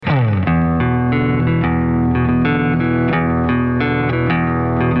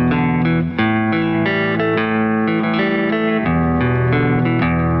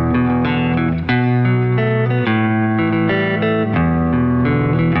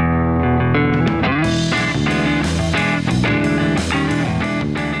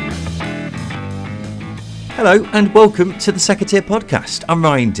Hello and welcome to the Second Tier Podcast. I'm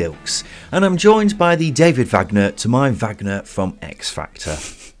Ryan Dilks and I'm joined by the David Wagner to my Wagner from X Factor.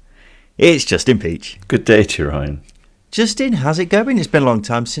 It's Justin Peach. Good day to you, Ryan. Justin, how's it going? It's been a long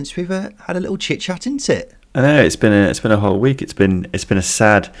time since we've had a little chit chat, isn't it? I know it's been a whole week. It's been a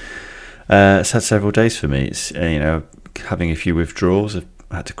sad several days for me. It's having a few withdrawals. I've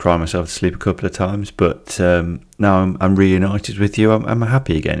had to cry myself to sleep a couple of times, but now I'm reunited with you. I'm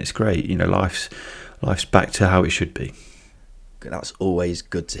happy again. It's great. Life's back to how it should be. That's always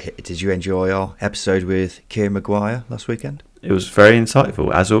good to hear. Did you enjoy our episode with Kieran Maguire last weekend? It was very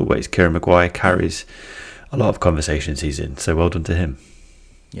insightful, as always. Kieran Maguire carries a lot of conversations he's in, so well done to him.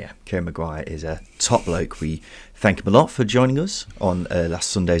 Yeah, Kieran Maguire is a top bloke. We thank him a lot for joining us on last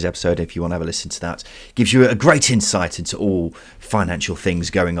Sunday's episode. If you want to have a listen to that, gives you a great insight into all financial things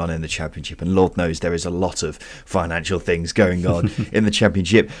going on in the Championship. And Lord knows there is a lot of financial things going on in the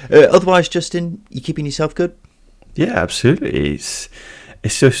Championship. Otherwise, Justin, you keeping yourself good? Yeah, absolutely. It's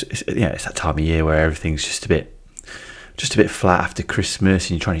that time of year where everything's just a bit flat after Christmas,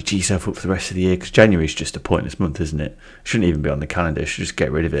 and you're trying to G yourself up for the rest of the year, because January is just a pointless month, isn't it? It shouldn't even be on the calendar. You should just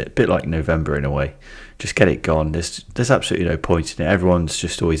get rid of it. A bit like November in a way. Just get it gone. There's absolutely no point in it. Everyone's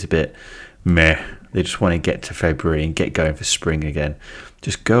just always a bit meh. They just want to get to February and get going for spring again.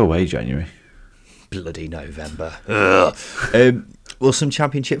 Just go away, January. Bloody November. Will some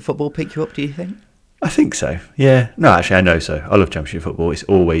Championship football pick you up, do you think? I think so, yeah. No, actually, I know so. I love Championship football. It's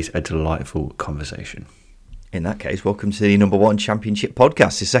always a delightful conversation. In that case, welcome to the number one Championship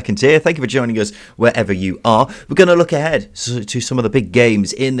podcast, the Second Tier. Thank you for joining us wherever you are. We're going to look ahead to some of the big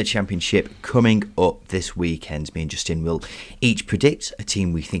games in the Championship coming up this weekend. Me and Justin will each predict a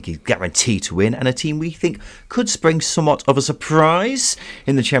team we think is guaranteed to win and a team we think could spring somewhat of a surprise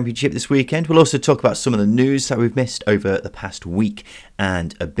in the Championship this weekend. We'll also talk about some of the news that we've missed over the past week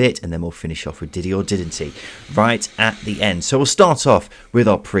and a bit, and then we'll finish off with Diddy or Didn't He right at the end. So we'll start off with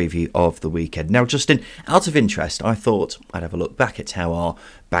our preview of the weekend. Now, Justin, out of interest, I thought I'd have a look back at how our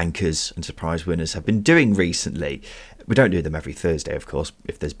bankers and surprise winners have been doing recently. We don't do them every Thursday, of course,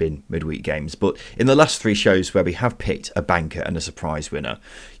 if there's been midweek games, but in the last three shows where we have picked a banker and a surprise winner,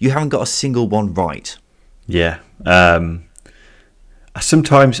 you haven't got a single one right. Yeah.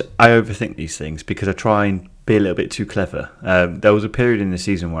 Sometimes I overthink these things because I try and be a little bit too clever. There was a period in the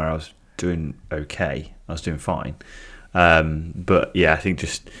season where I was doing okay. I was doing fine. But yeah, I think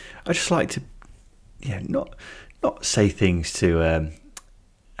I just like to not say things to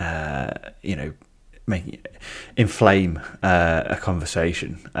inflame a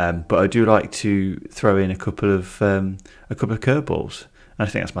conversation. But I do like to throw in a couple of curveballs. And I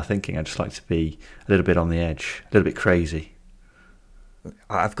think that's my thinking. I just like to be a little bit on the edge, a little bit crazy.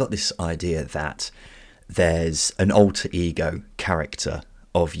 I've got this idea that there's an alter ego character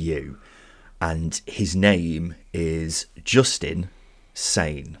of you, and his name is Justin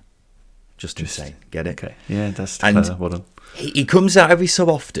Sane. Justin Sane, get it? Okay, yeah, that's clever. Well done. He comes out every so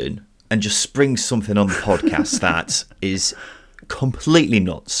often and just springs something on the podcast that is completely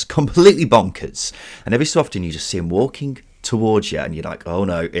nuts, completely bonkers. And every so often you just see him walking towards you and you're like, oh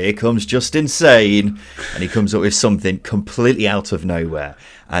no, here comes Justin Sane, and he comes up with something completely out of nowhere.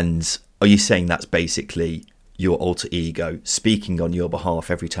 And are you saying that's basically your alter ego speaking on your behalf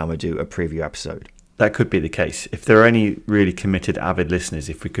every time I do a preview episode? That could be the case. If there are any really committed, avid listeners,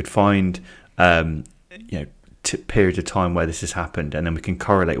 if we could find period of time where this has happened, and then we can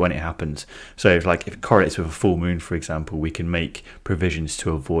correlate when it happens. So if it correlates with a full moon, for example, we can make provisions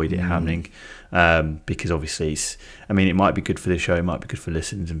to avoid it happening, because obviously it might be good for the show, it might be good for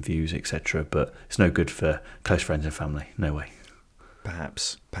listens and views, etc., but it's no good for close friends and family. No way.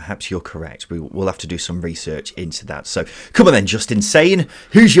 Perhaps you're correct. We'll have to do some research into that. So come on then, Justin Sane,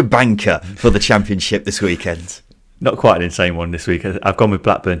 who's your banker for the Championship this weekend? Not quite an insane one this week. I've gone with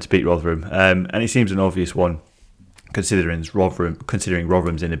Blackburn to beat Rotherham, and it seems an obvious one, considering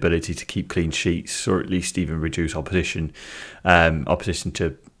Rotherham's inability to keep clean sheets, or at least even reduce opposition to a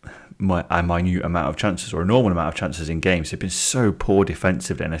minute amount of chances or a normal amount of chances in games. They've been so poor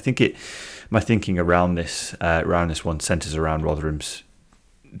defensively, and I think my thinking around this one centres around Rotherham's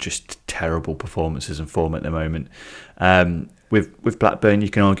just terrible performances and form at the moment. With Blackburn, you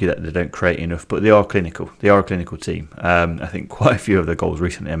can argue that they don't create enough, but they are clinical. They are a clinical team. I think quite a few of their goals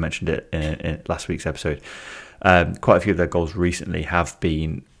recently, I mentioned it in last week's episode, quite a few of their goals recently have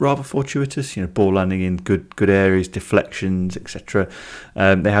been rather fortuitous, ball landing in good areas, deflections, etc.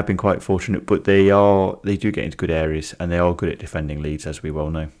 They have been quite fortunate, but they do get into good areas, and they are good at defending leads, as we well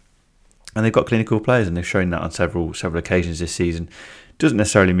know. And they've got clinical players, and they've shown that on several occasions this season. Doesn't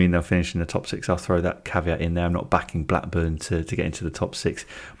necessarily mean they'll finish in the top 6. I'll throw that caveat in there. I'm not backing Blackburn to get into the top 6,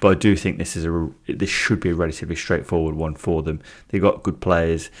 but I do think this should be a relatively straightforward one for them. They've got good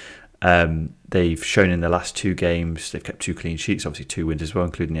players. They've shown in the last 2 games, they've kept 2 clean sheets, obviously 2 wins as well,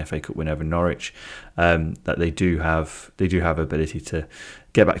 including the FA Cup win over Norwich, that they do have ability to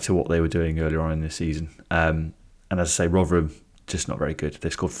get back to what they were doing earlier on in the season. And as I say, Rotherham, just not very good.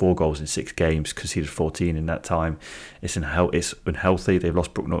 They've scored 4 goals in 6 games, conceded 14 in that time. It's unhealthy. They've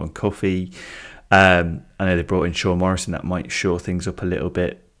lost Brook Norton-Cuffy. I know they brought in Sean Morrison. That might shore things up a little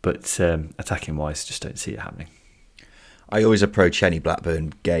bit, but attacking wise, just don't see it happening. I always approach any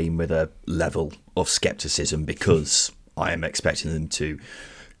Blackburn game with a level of scepticism because I am expecting them to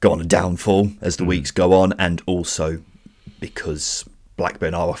go on a downfall as the weeks go on, and also because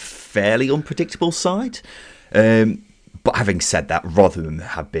Blackburn are a fairly unpredictable side. But having said that, Rotherham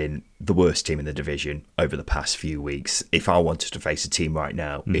have been the worst team in the division over the past few weeks. If I wanted to face a team right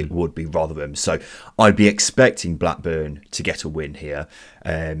now, it would be Rotherham. So I'd be expecting Blackburn to get a win here.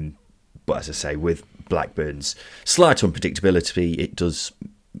 But as I say, with Blackburn's slight unpredictability, it does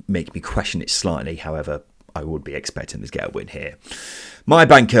make me question it slightly. However, I would be expecting them to get a win here. My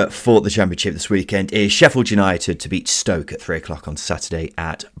banker for the Championship this weekend is Sheffield United to beat Stoke at 3 o'clock on Saturday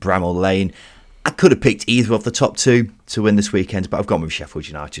at Bramall Lane. I could have picked either of the top 2 to win this weekend, but I've gone with Sheffield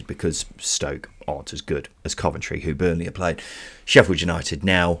United because Stoke aren't as good as Coventry, who Burnley are playing. Sheffield United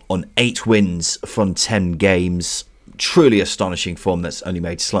now on 8 wins from 10 games. Truly astonishing form that's only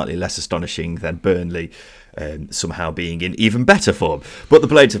made slightly less astonishing than Burnley somehow being in even better form. But the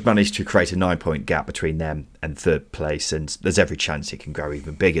Blades have managed to create a 9-point gap between them and third place, and there's every chance it can grow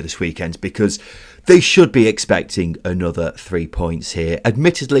even bigger this weekend because they should be expecting another 3 points here.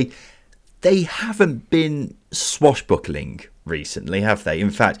 Admittedly, they haven't been swashbuckling recently, have they?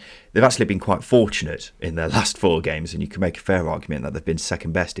 In fact, they've actually been quite fortunate in their last 4 games, and you can make a fair argument that they've been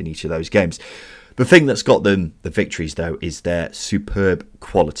second best in each of those games. The thing that's got them the victories, though, is their superb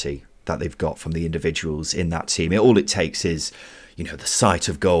quality that they've got from the individuals in that team. All it takes is, the sight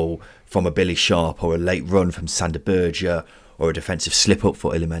of goal from a Billy Sharp or a late run from Sander Berger or a defensive slip-up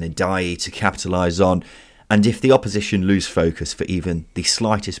for Iliman Ndiaye to capitalise on. And if the opposition lose focus for even the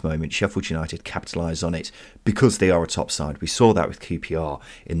slightest moment, Sheffield United capitalise on it because they are a top side. We saw that with QPR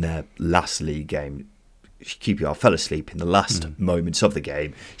in their last league game. QPR fell asleep in the last moments of the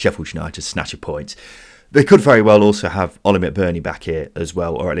game. Sheffield United snatch a point. They could very well also have Ollie McBurney back here as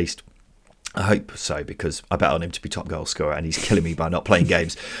well, or at least I hope so, because I bet on him to be top goal scorer and he's killing me by not playing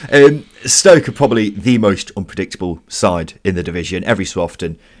games. Stoke are probably the most unpredictable side in the division. Every so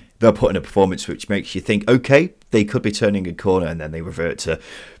often they'll put in a performance which makes you think, okay, they could be turning a corner, and then they revert to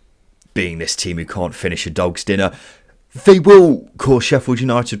being this team who can't finish a dog's dinner. They will cause Sheffield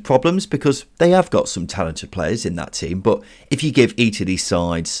United problems because they have got some talented players in that team. But if you give each of these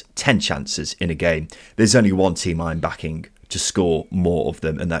sides 10 chances in a game, there's only one team I'm backing to score more of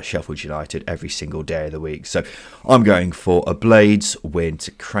them, and that's Sheffield United every single day of the week. So I'm going for a Blades win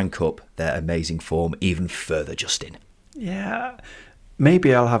to crank up their amazing form even further, Justin. Yeah,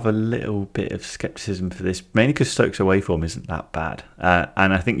 maybe I'll have a little bit of scepticism for this, mainly because Stoke's away form isn't that bad.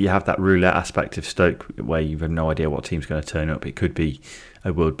 And I think you have that roulette aspect of Stoke where you have no idea what team's going to turn up. It could be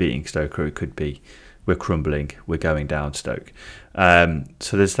a world-beating Stoke, or it could be we're crumbling, we're going down Stoke.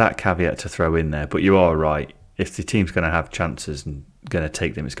 So there's that caveat to throw in there. But you are right. If the team's going to have chances and going to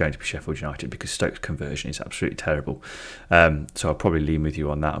take them, it's going to be Sheffield United because Stoke's conversion is absolutely terrible. So I'll probably lean with you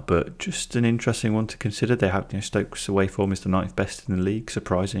on that. But just an interesting one to consider. They have Stoke's away form is the 9th best in the league,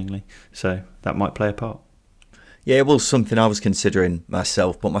 surprisingly. So that might play a part. Yeah, it was something I was considering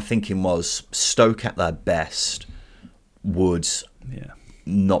myself, but my thinking was Stoke at their best would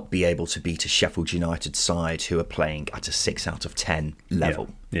not be able to beat a Sheffield United side who are playing at a 6 out of 10 level,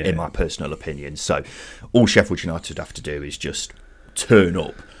 in my personal opinion. So all Sheffield United have to do is just turn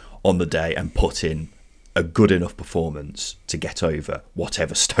up on the day and put in a good enough performance to get over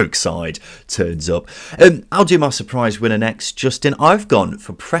whatever Stoke side turns up. I'll do my surprise winner next, Justin. I've gone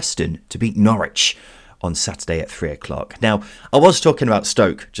for Preston to beat Norwich on Saturday at 3 o'clock. Now, I was talking about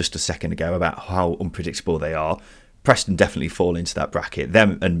Stoke just a second ago about how unpredictable they are. Preston definitely fall into that bracket.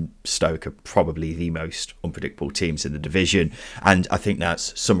 Them and Stoke are probably the most unpredictable teams in the division, and I think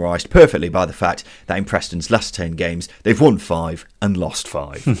that's summarised perfectly by the fact that in Preston's last 10 games, they've won 5 and lost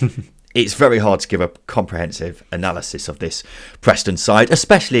 5. It's very hard to give a comprehensive analysis of this Preston side,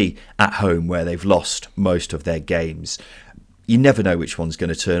 especially at home where they've lost most of their games. You never know which one's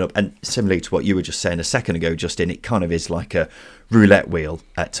going to turn up, and similarly to what you were just saying a second ago, Justin, it kind of is like a roulette wheel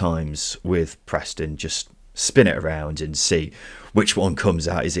at times with Preston. Just spin it around and see which one comes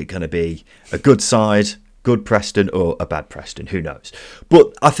out. Is it going to be a good side good Preston or a bad Preston, who knows.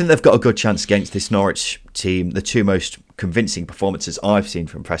 But I think they've got a good chance against this Norwich team. The two most convincing performances I've seen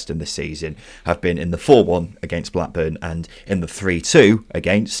from Preston this season have been in the 4-1 against Blackburn and in the 3-2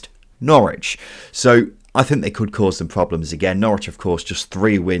 against Norwich. So I think they could cause some problems again. Norwich, of course, just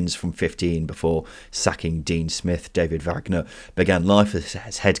 3 wins from 15 before sacking Dean Smith. David Wagner began life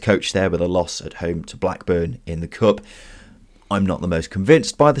as head coach there with a loss at home to Blackburn in the Cup. I'm not the most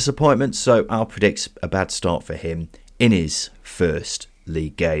convinced by this appointment, so I'll predict a bad start for him in his first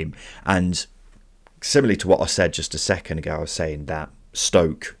league game. And similarly to what I said just a second ago, I was saying that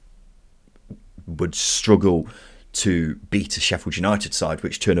Stoke would struggle to beat a Sheffield United side,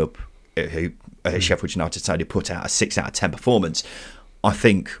 which turn up, Sheffield United side who put out a 6 out of 10 performance. I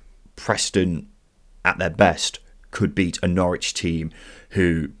think Preston, at their best, could beat a Norwich team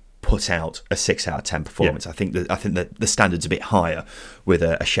who put out a 6 out of 10 performance. Yeah. I think that the standard's a bit higher with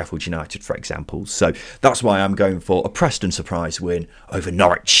a Sheffield United, for example. So that's why I'm going for a Preston surprise win over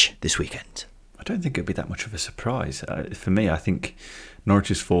Norwich this weekend. I don't think it'd be that much of a surprise. For me, I think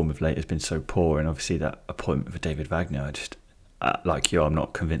Norwich's form of late has been so poor, and obviously that appointment for David Wagner, I just, like you, I'm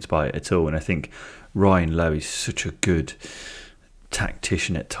not convinced by it at all. And I think Ryan Lowe is such a good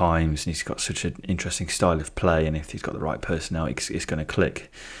tactician at times, and he's got such an interesting style of play, and if he's got the right personnel, it's going to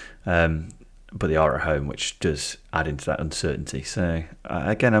click. But they are at home, which does add into that uncertainty. So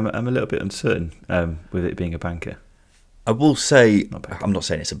again, I'm a little bit uncertain with it being a banker. I will say, I'm not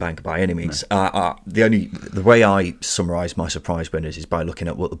saying it's a banker by any means. No. The way I summarise my surprise winners is by looking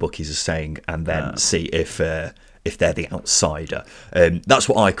at what the bookies are saying and then see if they're the outsider. That's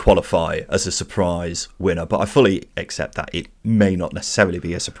what I qualify as a surprise winner, but I fully accept that it may not necessarily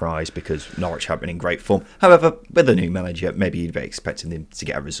be a surprise because Norwich have been in great form. However, with a new manager, maybe you'd be expecting them to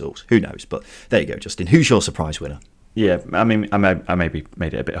get a result. Who knows? But there you go, Justin. Who's your surprise winner? Yeah, I mean, I maybe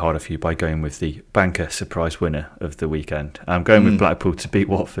made it a bit harder for you by going with the banker surprise winner of the weekend. I'm going with Blackpool to beat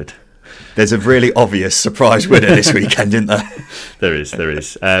Watford. There's a really obvious surprise winner this weekend, isn't there? There is.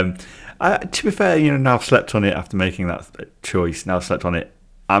 To be fair, now I've slept on it after making that choice. Now I've slept on it.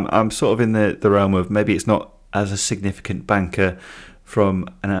 I'm sort of in the realm of maybe it's not as a significant banker from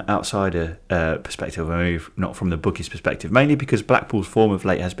an outsider perspective, or maybe not from the bookies' perspective, mainly because Blackpool's form of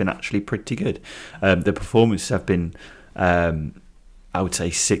late has been actually pretty good. The performances have been, I would say,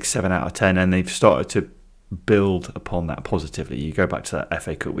 6, 7 out of 10, and they've started to build upon that positively. You go back to that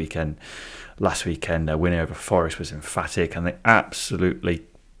FA Cup weekend, last weekend, their win over Forest was emphatic, and they absolutely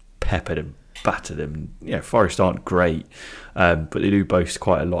peppered and battered them. Forest aren't great, but they do boast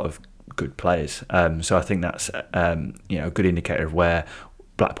quite a lot of good players. So I think that's a good indicator of where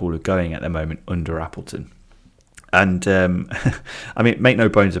Blackpool are going at the moment under Appleton. And I mean, make no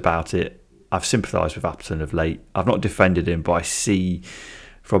bones about it, I've sympathised with Appleton of late. I've not defended him, but I see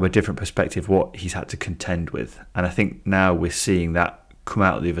from a different perspective what he's had to contend with. And I think now we're seeing that come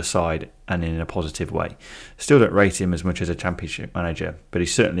out the other side and in a positive way. Still don't rate him as much as a Championship manager, but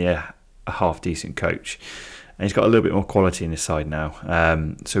he's certainly a half-decent coach. And he's got a little bit more quality in his side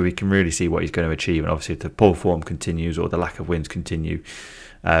now. So we can really see what he's going to achieve. And obviously if the poor form continues or the lack of wins continue,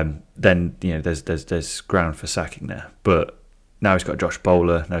 then there's ground for sacking there. But now he's got Josh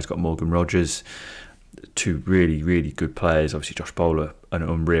Bowler, now he's got Morgan Rogers, two really, really good players. Obviously Josh Bowler, an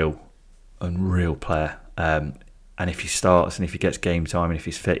unreal player. And if he starts and if he gets game time and if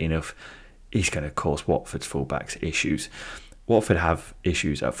he's fit enough, he's going to cause Watford's fullbacks issues. Watford have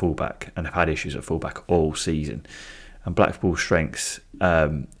issues at fullback and have had issues at fullback all season. And Blackpool's strengths,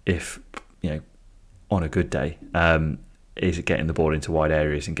 if on a good day, is getting the ball into wide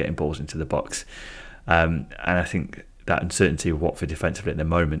areas and getting balls into the box. And I think that uncertainty of Watford defensively at the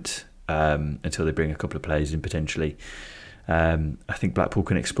moment, until they bring a couple of players in potentially, I think Blackpool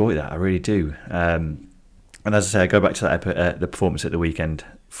can exploit that. I really do. And as I say, I go back to that the performance at the weekend.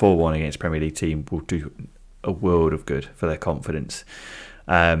 4-1 against Premier League team will do a world of good for their confidence.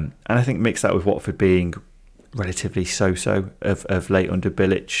 And I think mix that with Watford being relatively so-so of late under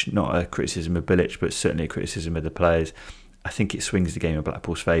Bilic, not a criticism of Bilic, but certainly a criticism of the players. I think it swings the game in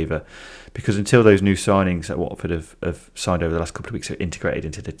Blackpool's favour, because until those new signings that Watford have signed over the last couple of weeks are integrated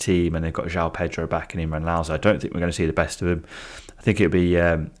into the team, and they've got João Pedro back and Imran Lalza, I don't think we're going to see the best of them. I think it'll be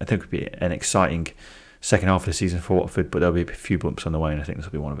an exciting second half of the season for Watford, but there'll be a few bumps on the way, and I think this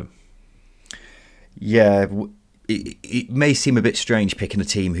will be one of them. Yeah, it may seem a bit strange picking a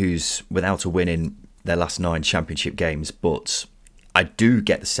team who's without a win in their last 9 championship games, but I do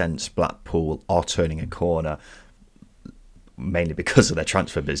get the sense Blackpool are turning a corner, mainly because of their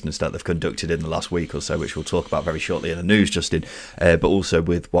transfer business that they've conducted in the last week or so, which we'll talk about very shortly in the news, Justin, but also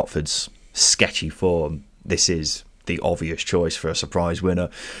with Watford's sketchy form. This is the obvious choice for a surprise winner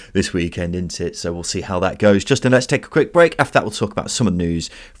this weekend, isn't it? So we'll see how that goes. Justin, let's take a quick break. After that, we'll talk about some of the news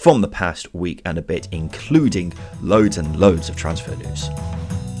from the past week and a bit, including loads and loads of transfer news.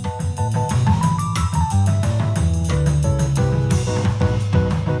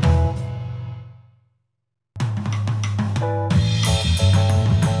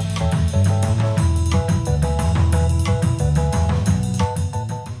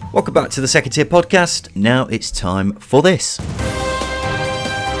 Welcome back to the Second Tier Podcast. Now it's time for this.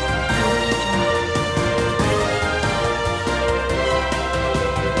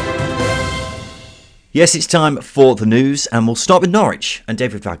 Yes, it's time for the news, and we'll start with Norwich. And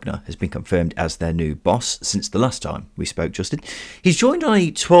David Wagner has been confirmed as their new boss since the last time we spoke, Justin. He's joined on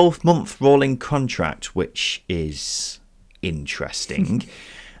a 12-month rolling contract, which is interesting.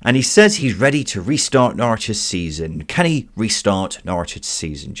 And he says he's ready to restart Norwich's season. Can he restart Norwich's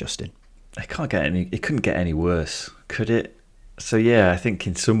season, Justin? It couldn't get any worse, could it? So yeah, I think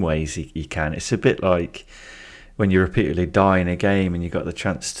in some ways he can. It's a bit like when you repeatedly die in a game and you got the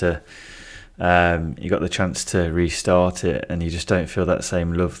chance to restart it, and you just don't feel that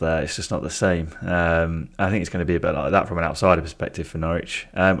same love there. It's just not the same. I think it's going to be a bit like that from an outsider perspective for Norwich.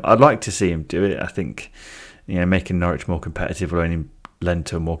 I'd like to see him do it. I think making Norwich more competitive will only lend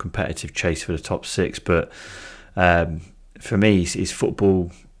to a more competitive chase for the top six, but for me his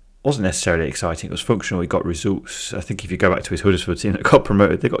football wasn't necessarily exciting. It was functional. He got results. I think if you go back to his Huddersfield team that got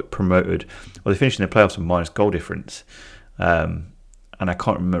promoted, they finished in the playoffs with minus goal difference, and I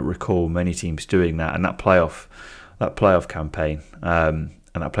can't recall many teams doing that. And that playoff campaign and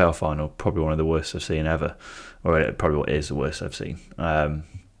that playoff final, probably one of the worst I've seen ever, or it probably is the worst I've seen.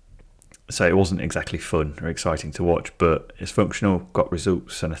 So it wasn't exactly fun or exciting to watch, but it's functional, got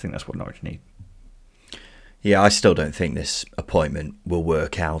results, and I think that's what Norwich need. Yeah, I still don't think this appointment will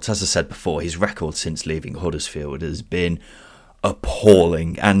work out. As I said before, his record since leaving Huddersfield has been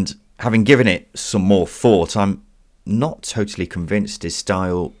appalling, and having given it some more thought, I'm not totally convinced his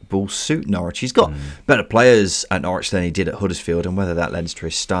style will suit Norwich. He's got better players at Norwich than he did at Huddersfield, and whether that lends to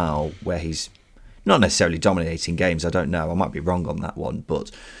his style, where he's not necessarily dominating games, I don't know. I might be wrong on that one, but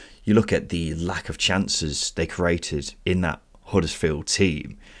you look at the lack of chances they created in that Huddersfield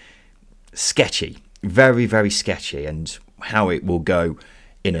team, sketchy, very, very sketchy. And how it will go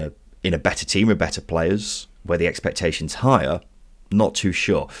in a better team with better players, where the expectation's higher, not too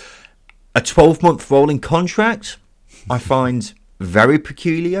sure. A 12-month rolling contract, I find very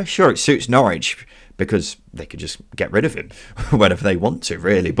peculiar. Sure, it suits Norwich because they could just get rid of him whenever they want to,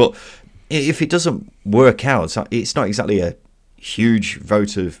 really. But if it doesn't work out, it's not exactly a huge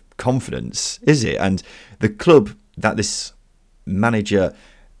vote of confidence, is it? And the club that this manager,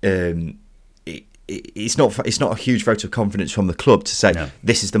 it's not a huge vote of confidence from the club to say,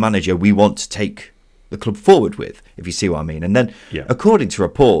 This is the manager we want to take the club forward with, if you see what I mean. And then, according to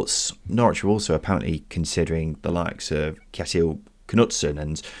reports, Norwich were also apparently considering the likes of Kjetil Knutsen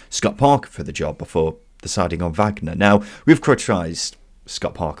and Scott Parker for the job before deciding on Wagner. Now, we've criticised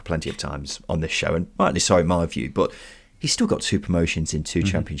Scott Parker plenty of times on this show, and rightly so in my view, but he's still got 2 promotions in 2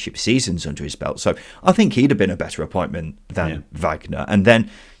 championship seasons under his belt. So I think he'd have been a better appointment than Wagner. And then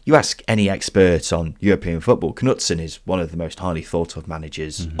you ask any expert on European football, Knutsen is one of the most highly thought of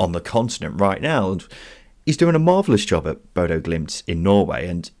managers on the continent right now. And he's doing a marvellous job at Bodo Glimt in Norway.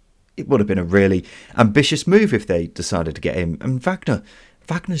 And it would have been a really ambitious move if they decided to get him. And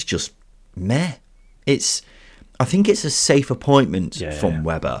Wagner's just meh. I think it's a safe appointment from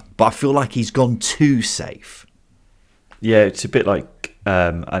Webber, but I feel like he's gone too safe. Yeah, it's a bit like,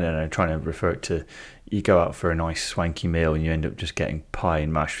 I don't know, trying to refer it to, you go out for a nice swanky meal and you end up just getting pie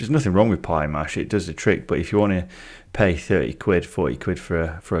and mash. There's nothing wrong with pie and mash, it does the trick, but if you want to pay 30 quid, 40 quid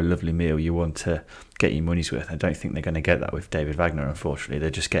for a lovely meal, you want to get your money's worth. I don't think they're going to get that with David Wagner, unfortunately. They're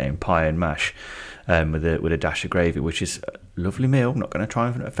just getting pie and mash with a dash of gravy, which is a lovely meal. I'm not going to try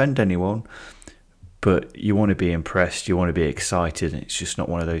and offend anyone, but you want to be impressed, you want to be excited, and it's just not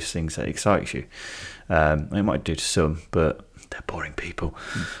one of those things that excites you. It might do to some, but they're boring people.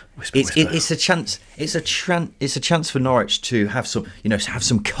 It's a chance. It's a chance for Norwich to have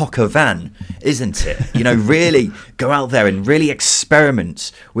some cock o' van, isn't it? Really go out there and really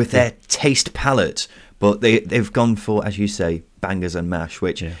experiment with their taste palette. But they've gone for, as you say, bangers and mash,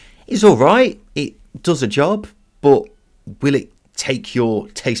 which is all right. It does a job, but will it take your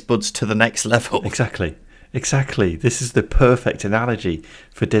taste buds to the next level? Exactly. This is the perfect analogy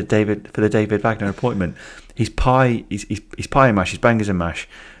for the David Wagner appointment. He's pie and mash. He's bangers and mash.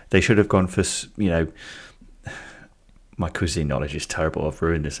 They should have gone for, my cuisine knowledge is terrible. I've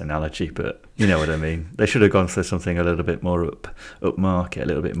ruined this analogy, but you know what I mean. They should have gone for something a little bit more up market, a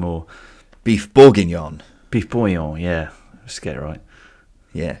little bit more beef bourguignon. Beef bouillon, yeah. Let's get it right.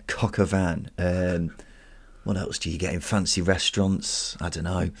 Yeah, coq au vin. What else do you get in fancy restaurants? I don't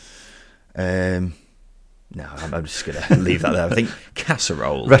know. No, I'm just going to leave that there. I think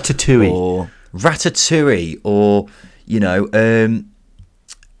casserole. Ratatouille. Or ratatouille. Or,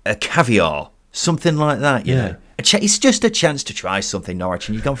 a caviar. Something like that, you know. It's just a chance to try something, Norwich,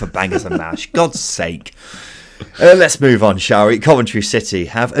 and you've gone for bangers and mash. God's sake. Let's move on, shall we? Coventry City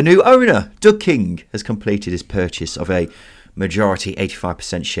have a new owner. Doug King has completed his purchase of a majority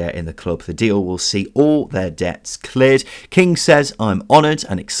 85% share in the club. The deal will see all their debts cleared. King says, I'm honoured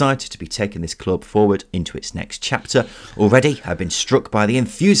and excited to be taking this club forward into its next chapter. Already, I've been struck by the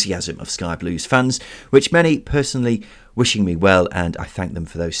enthusiasm of Sky Blues fans, which many personally wishing me well, and I thank them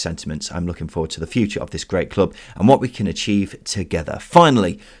for those sentiments. I'm looking forward to the future of this great club and what we can achieve together.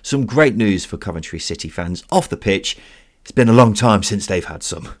 Finally, some great news for Coventry City fans off the pitch. It's been a long time since they've had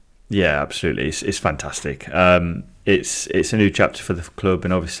some. Yeah, absolutely. It's fantastic. It's a new chapter for the club,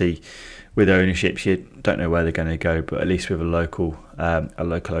 and obviously with ownership, you don't know where they're going to go, but at least with a local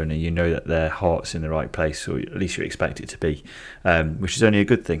owner, you know that their heart's in the right place, or at least you expect it to be, which is only a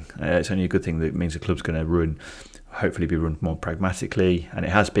good thing. It's only a good thing that means the club's going to hopefully be run more pragmatically, and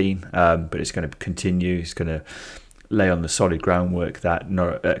it has been, but it's going to continue. It's going to lay on the solid groundwork that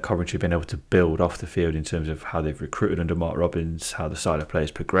Coventry have been able to build off the field in terms of how they've recruited under Mark Robins, how the side of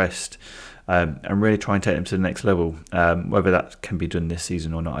players progressed, and really try and take them to the next level. Whether that can be done this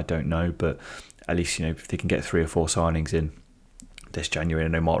season or not, I don't know, but at least if they can get 3 or 4 signings in this January, I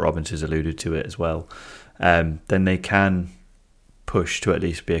know Mark Robins has alluded to it as well, then they can push to at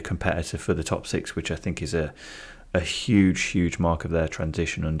least be a competitor for the top 6, which I think is a huge mark of their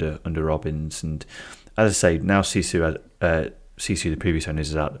transition under Robins. And as I say, now Sisu, the previous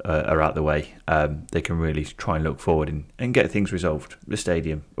owners, are out the way. They can really try and look forward and get things resolved. The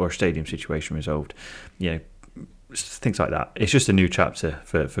stadium situation resolved. Things like that. It's just a new chapter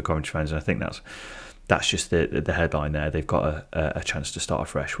for Coventry fans, and I think that's just the headline there. They've got a chance to start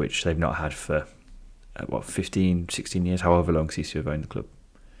afresh, which they've not had for 15, 16 years, however long Sisu have owned the club.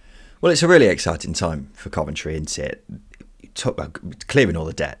 Well, it's a really exciting time for Coventry, isn't it? Clearing all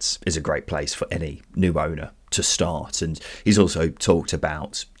the debts is a great place for any new owner to start, and he's also talked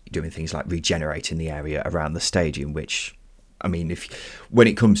about doing things like regenerating the area around the stadium, which, I mean, when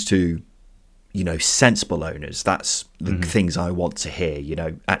it comes to sensible owners, that's the things I want to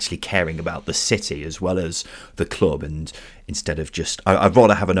hear, actually caring about the city as well as the club, and instead of just, I'd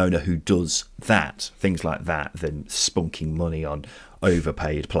rather have an owner who does things like that, than spunking money on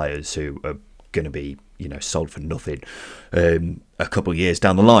overpaid players who are going to be sold for nothing a couple of years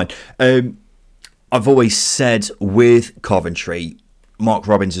down the line. I've always said with Coventry, Mark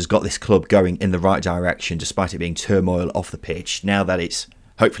Robins has got this club going in the right direction despite it being turmoil off the pitch. Now that it's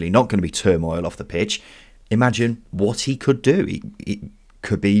hopefully not going to be turmoil off the pitch, imagine what he could do. It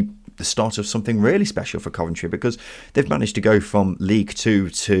could be the start of something really special for Coventry, because they've managed to go from League 2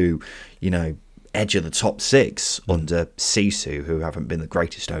 to edge of the top 6 under Sisu, who haven't been the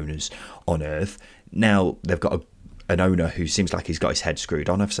greatest owners on earth. Now they've got an owner who seems like he's got his head screwed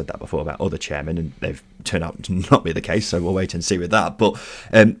on. I've said that before about other chairmen, and they've turned out to not be the case, so we'll wait and see with that. But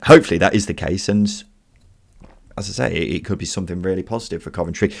hopefully that is the case, and as I say, it could be something really positive for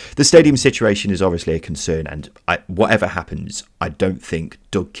Coventry. The stadium situation is obviously a concern, and whatever happens, I don't think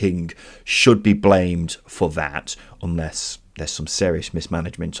Doug King should be blamed for that, unless there's some serious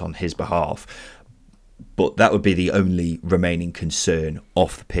mismanagement on his behalf. But that would be the only remaining concern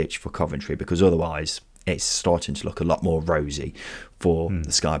off the pitch for Coventry, because otherwise it's starting to look a lot more rosy for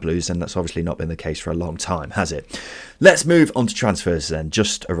the Sky Blues, and that's obviously not been the case for a long time, has it? Let's move on to transfers then.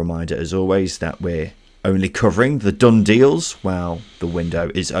 Just a reminder, as always, that we're only covering the done deals while the window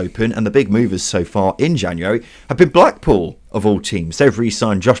is open, and the big movers so far in January have been Blackpool, of all teams. They've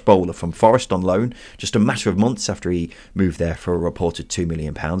re-signed Josh Bowler from Forest on loan just a matter of months after he moved there for a reported £2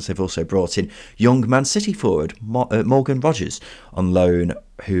 million. They've also brought in young Man City forward Morgan Rogers on loan,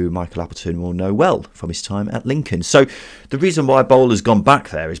 who Michael Appleton will know well from his time at Lincoln. So the reason why Bowler's gone back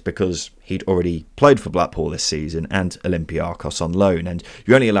there is because he'd already played for Blackpool this season and Olympiacos on loan, and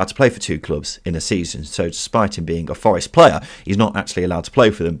you're only allowed to play for 2 clubs in a season. So despite him being a Forest player, he's not actually allowed to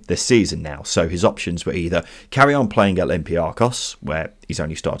play for them this season now. So his options were either carry on playing at Olympiacos, where he's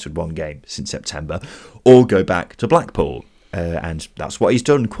only started 1 game since September, or go back to Blackpool. And that's what he's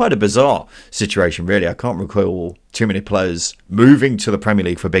done. Quite a bizarre situation, really. I can't recall too many players moving to the Premier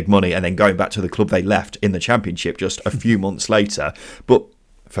League for big money and then going back to the club they left in the Championship just a few months later. But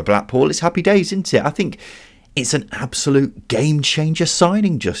for Blackpool, it's happy days, isn't it? I think it's an absolute game-changer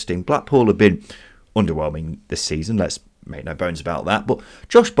signing, Justin. Blackpool have been underwhelming this season, let's Make no bones about that. But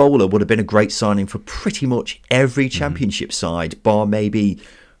Josh Bowler would have been a great signing for pretty much every Championship side, bar maybe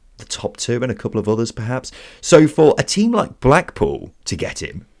the top two and a couple of others perhaps. So for a team like Blackpool to get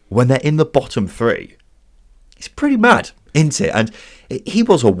him when they're in the bottom three, it's pretty mad, isn't it? And he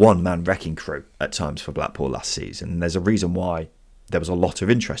was a one-man wrecking crew at times for Blackpool last season. And there's a reason why there was a lot of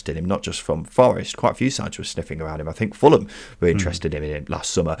interest in him, not just from Forest. Quite a few sides were sniffing around him. I think Fulham were interested in him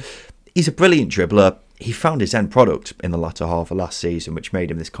last summer. He's a brilliant dribbler. He found his end product in the latter half of last season, which made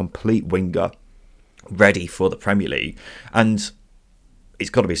him this complete winger ready for the Premier League. And it's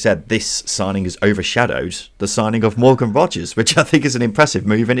got to be said, this signing has overshadowed the signing of Morgan Rogers, which I think is an impressive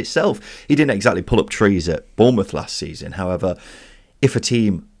move in itself. He didn't exactly pull up trees at Bournemouth last season. However, if a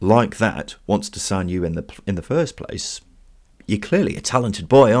team like that wants to sign you in the first place, you're clearly a talented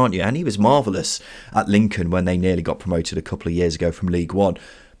boy, aren't you? And he was marvellous at Lincoln when they nearly got promoted a couple of years ago from League One.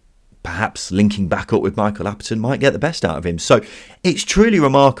 Perhaps linking back up with Michael Appleton might get the best out of him. So it's truly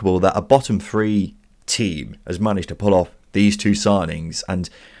remarkable that a bottom three team has managed to pull off these two signings. And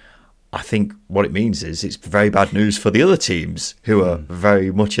I think what it means is it's very bad news for the other teams who are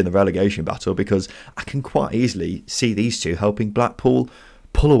very much in the relegation battle, because I can quite easily see these two helping Blackpool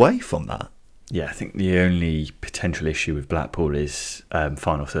pull away from that. Yeah, I think the only potential issue with Blackpool is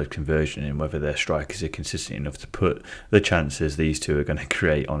final third conversion, and whether their strikers are consistent enough to put the chances these two are going to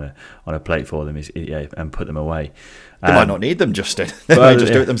create on a plate for them and put them away. They might not need them, Justin. They might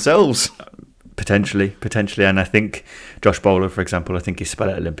just do it themselves. Potentially, and I think Josh Bowler, for example, I think his spell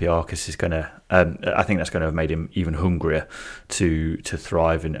at Olympiacos is going to. I think that's going to have made him even hungrier to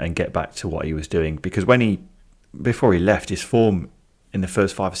thrive and get back to what he was doing, because before he left, his form in the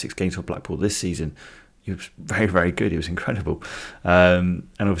first 5 or 6 games for Blackpool this season, he was very, very good. He was incredible. And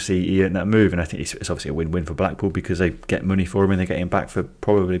obviously he earned that move, and I think it's obviously a win-win for Blackpool, because they get money for him and they get him back for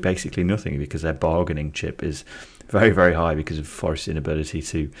probably basically nothing, because their bargaining chip is very, very high because of Forest's inability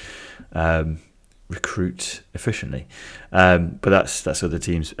to recruit efficiently. But that's other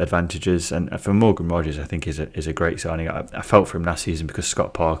teams' advantages. And for Morgan Rogers, I think is a great signing. I felt for him last season because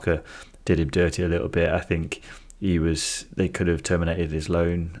Scott Parker did him dirty a little bit. I think they could have terminated his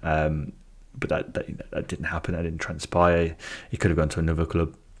loan, but that didn't happen. That didn't transpire. He could have gone to another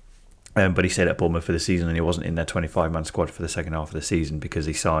club, but he stayed at Bournemouth for the season, and he wasn't in their 25-man squad for the second half of the season because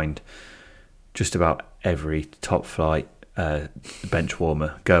he signed just about every top flight bench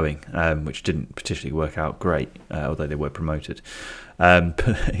warmer going, which didn't particularly work out great, although they were promoted.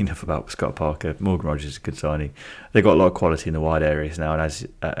 But enough about Scott Parker. Morgan Rogers is a good signing. They've got a lot of quality in the wide areas now, and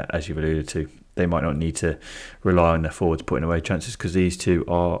as you've alluded to, they might not need to rely on their forwards putting away chances, because these two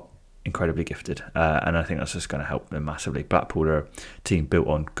are incredibly gifted, and I think that's just going to help them massively. Blackpool are a team built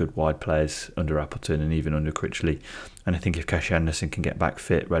on good wide players under Appleton and even under Critchley, and I think if Cashy Anderson can get back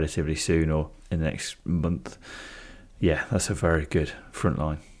fit relatively soon or in the next month, yeah, that's a very good front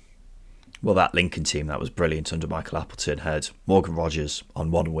line. Well, that Lincoln team that was brilliant under Michael Appleton had Morgan Rogers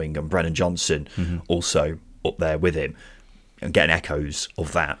on one wing and Brennan Johnson also up there with him, and getting echoes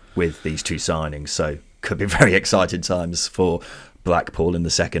of that with these two signings. So could be very exciting times for Blackpool in the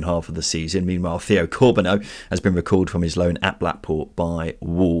second half of the season. Meanwhile, Theo Corbeau has been recalled from his loan at Blackpool by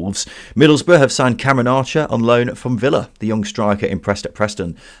Wolves. Middlesbrough have signed Cameron Archer on loan from Villa. The young striker impressed at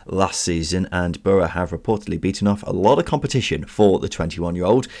Preston last season, and Borough have reportedly beaten off a lot of competition for the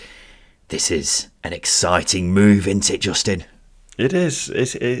 21-year-old. This is an exciting move, isn't it, Justin? It is.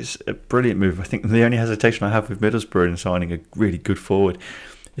 It's a brilliant move. I think the only hesitation I have with Middlesbrough in signing a really good forward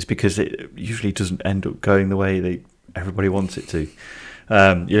is because it usually doesn't end up going the way everybody wants it to.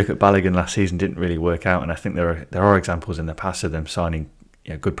 You look at Balogun last season, didn't really work out, and I think there are examples in the past of them signing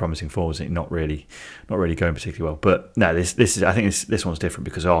good, promising forwards and not really going particularly well. But no, I think this one's different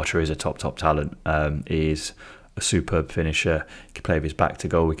because Archer is a top talent. He is a superb finisher. He can play with his back to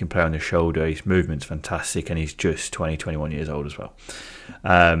goal. He can play on the shoulder. His movement's fantastic, and he's just 21 years old as well.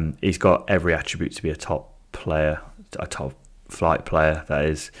 He's got every attribute to be a top player, a top flight player, that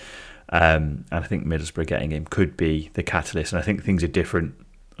is. And I think Middlesbrough getting him could be the catalyst. And I think things are different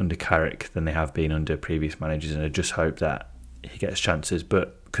under Carrick than they have been under previous managers, and I just hope that he gets chances.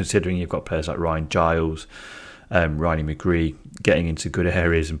 But considering you've got players like Ryan Giles, Riley McGree getting into good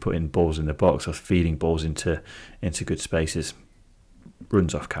areas and putting balls in the box or feeding balls into good spaces,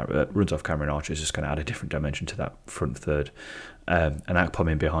 runs off Cameron Archer is just going to add a different dimension to that front third. And Akpom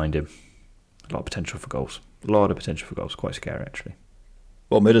in behind him, a lot of potential for goals. Quite scary actually.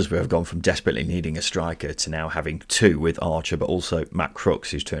 Well, Middlesbrough have gone from desperately needing a striker to now having two with Archer, but also Matt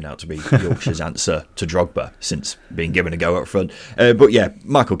Crooks, who's turned out to be Yorkshire's answer to Drogba since being given a go up front. But yeah,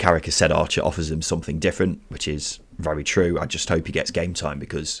 Michael Carrick has said Archer offers him something different, which is very true. I just hope he gets game time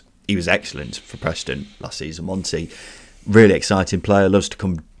because he was excellent for Preston last season, wasn't he? Really exciting player, loves to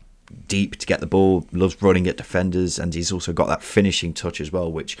come deep to get the ball, loves running at defenders, and he's also got that finishing touch as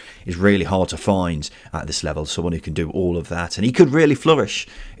well, which is really hard to find at this level. Someone who can do all of that, and he could really flourish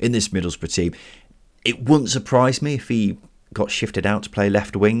in this Middlesbrough team. It wouldn't surprise me if he got shifted out to play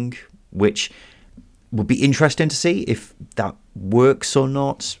left wing, which would be interesting to see if that works or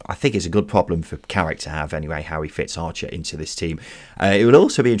not. I think it's a good problem for Carrick to have anyway, how he fits Archer into this team. It would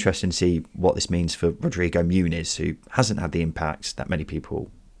also be interesting to see what this means for Rodrigo Muniz, who hasn't had the impact that many people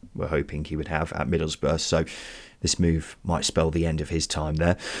were hoping he would have at Middlesbrough. So this move might spell the end of his time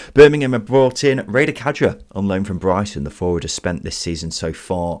there. Birmingham have brought in Raider Kadra on loan from Brighton. The forward has spent this season so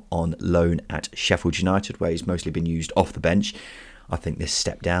far on loan at Sheffield United, where he's mostly been used off the bench. I think this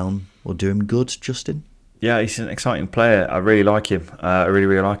step down will do him good, Justin. Yeah, he's an exciting player. I really like him. I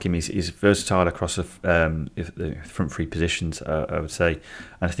really like him. He's versatile across the front three positions, I would say. And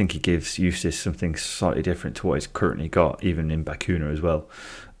I think he gives Eustace something slightly different to what he's currently got, even in Bakuna as well.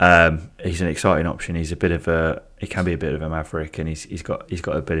 He's an exciting option. He can be a bit of a maverick, and he's got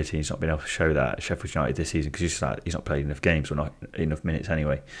ability. He's not been able to show that at Sheffield United this season because he's not played enough games or not enough minutes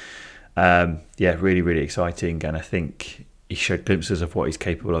anyway. Really, really exciting, and I think he showed glimpses of what he's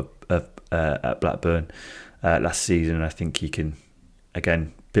capable of at Blackburn last season, and I think he can,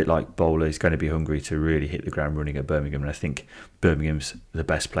 again, a bit like Bowler, he's going to be hungry to really hit the ground running at Birmingham, and I think Birmingham's the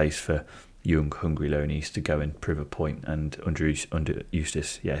best place for young, hungry loanees to go and prove a point, and under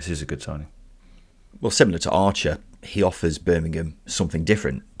Eustace, this is a good signing. Well, similar to Archer, he offers Birmingham something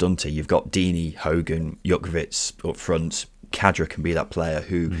different, doesn't he? You've got Deeney, Hogan, Jukovic up front. Kadra can be that player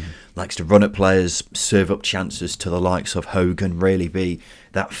who likes to run at players, serve up chances to the likes of Hogan, really be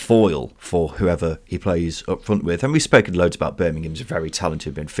that foil for whoever he plays up front with. And we've spoken loads about Birmingham's very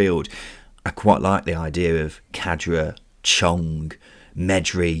talented midfield. I quite like the idea of Kadra, Chong,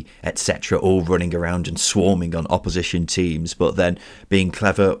 Medri, etc., all running around and swarming on opposition teams, but then being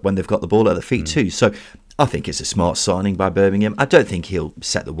clever when they've got the ball at their feet too. So I think it's a smart signing by Birmingham. I don't think he'll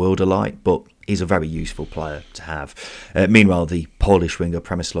set the world alight, but he's a very useful player to have. Meanwhile, the Polish winger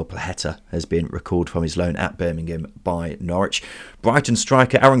Przemysław Placheta has been recalled from his loan at Birmingham by Norwich. Brighton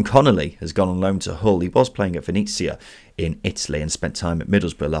striker Aaron Connolly has gone on loan to Hull. He was playing at Venezia in Italy and spent time at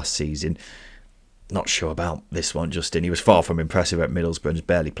Middlesbrough last season. Not sure about this one, Justin. He was far from impressive at Middlesbrough and has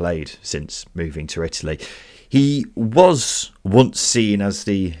barely played since moving to Italy. He was once seen as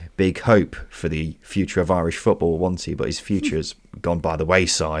the big hope for the future of Irish football, wasn't he? But his future's gone by the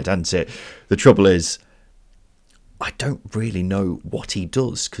wayside, hasn't it? The trouble is, I don't really know what he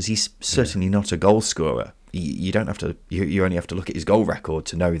does, because he's certainly not a goal scorer. You don't have to. You only have to look at his goal record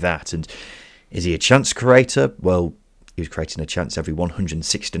to know that. And is he a chance creator? Well, he was creating a chance every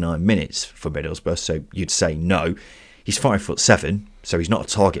 169 minutes for Middlesbrough, so you'd say no. He's 5'7", so he's not a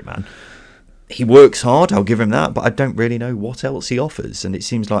target man. He works hard, I'll give him that, but I don't really know what else he offers, and it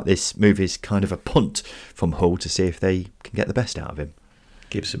seems like this move is kind of a punt from Hull to see if they can get the best out of him.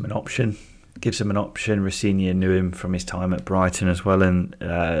 Gives him an option. Rossini knew him from his time at Brighton as well, and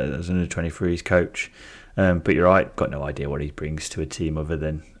as under 23's coach. But you're right, got no idea what he brings to a team other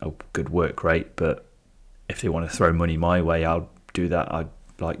than a good work rate, but if they want to throw money my way, I'll do that. I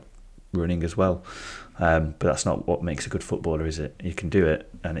like running as well. But that's not what makes a good footballer, is it? You can do it,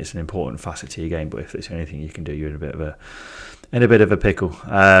 and it's an important facet to your game. But if it's anything you can do, you're in a bit of a pickle.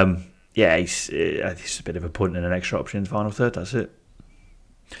 He's a bit of a punt and an extra option in the final third. That's it.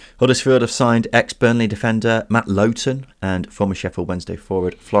 Huddersfield have signed ex-Burnley defender Matt Lowton and former Sheffield Wednesday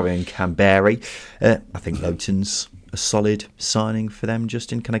forward Florian Kamberi. I think Lowton's a solid signing for them.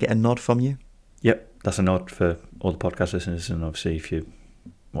 Justin, can I get a nod from you? Yep, that's a nod for all the podcast listeners, and obviously you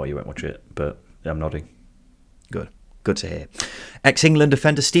won't watch it, but I'm nodding. Good to hear. Ex-England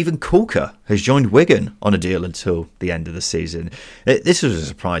defender Stephen Coulker has joined Wigan on a deal until the end of the season. This was a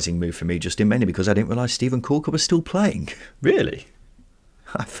surprising move for me, Justin, mainly because I didn't realise Stephen Coulker was still playing. Really?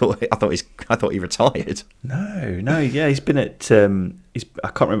 I thought he retired. No. Yeah, he's been at. I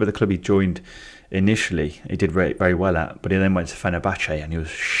can't remember the club he joined initially. He did very, very well at, but he then went to Fenerbahce and he was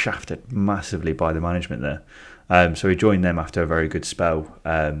shafted massively by the management there. So he joined them after a very good spell.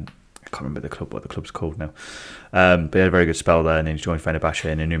 I can't remember what the club's called now. But he had a very good spell there, and then he joined Fenerbahce,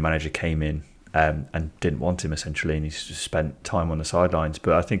 and a new manager came in and didn't want him, essentially, and he's just spent time on the sidelines.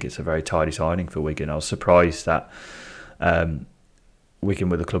 But I think it's a very tidy signing for Wigan. I was surprised that Wigan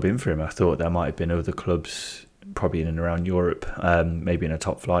were the club in for him. I thought there might have been other clubs, probably in and around Europe, maybe in a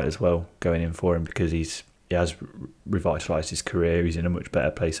top flight as well, going in for him, because he has revitalised his career. He's in a much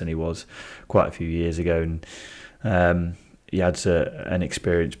better place than he was quite a few years ago, and he adds an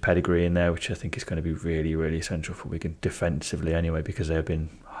experienced pedigree in there, which I think is going to be really, really essential for Wigan defensively anyway, because they have been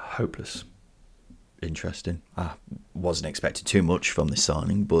hopeless. interesting. I wasn't expecting too much from this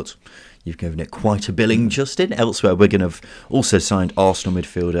signing, but you've given it quite a billing, Justin. Elsewhere, Wigan have also signed Arsenal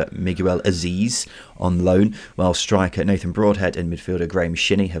midfielder Miguel Aziz on loan, while striker Nathan Broadhead and midfielder Graham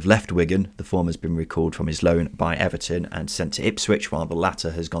Shinney have left Wigan. The former has been recalled from his loan by Everton and sent to Ipswich, while the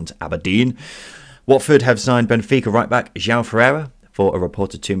latter has gone to Aberdeen. Watford have signed Benfica right-back João Ferreira for a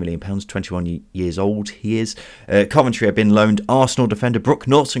reported £2 million, 21 years old he is. Coventry have been loaned Arsenal defender Brooke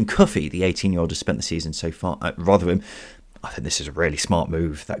Norton-Cuffy. The 18-year-old has spent the season so far at Rotherham. I think this is a really smart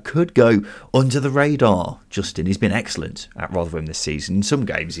move that could go under the radar. Justin, he's been excellent at Rotherham this season. In some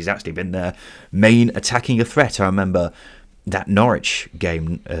games, he's actually been their main attacking threat. I remember that Norwich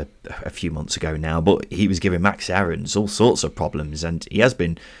game a few months ago now, but he was giving Max Aarons all sorts of problems, and he has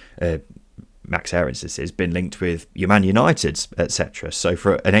been... Max Aarons has been linked with your Man United, etc. So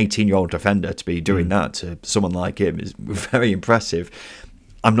for an 18-year-old defender to be doing that to someone like him is very impressive.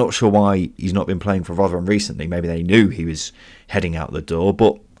 I'm not sure why he's not been playing for Rotherham recently. Maybe they knew he was heading out the door,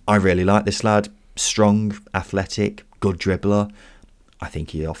 but I really like this lad. Strong, athletic, good dribbler. I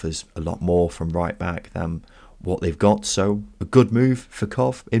think he offers a lot more from right back than what they've got, so a good move for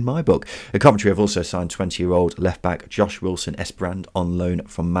Cov in my book. Coventry have also signed 20-year-old left-back Josh Wilson-Esperand on loan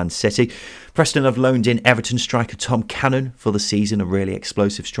from Man City. Preston have loaned in Everton striker Tom Cannon for the season, a really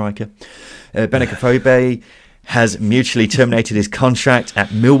explosive striker. Benik Afobe has mutually terminated his contract at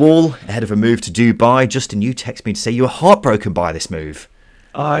Millwall ahead of a move to Dubai. Justin, you text me to say you were heartbroken by this move.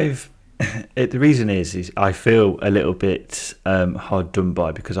 The reason is I feel a little bit hard done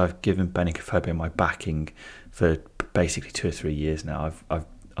by, because I've given Benik Afobe my backing for basically 2 or 3 years now.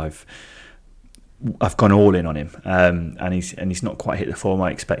 I've gone all in on him, and he's not quite hit the form I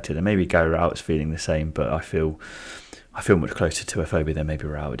expected. And maybe Gary Rowett's feeling the same, but I feel much closer to Afobe than maybe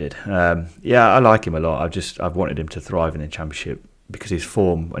Rowett did. I like him a lot. I've wanted him to thrive in the Championship, because his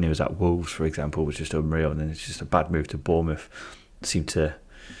form when he was at Wolves, for example, was just unreal. And then it's just a bad move to Bournemouth seemed to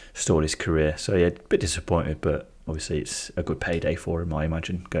stall his career. So yeah, a bit disappointed, but obviously it's a good payday for him, I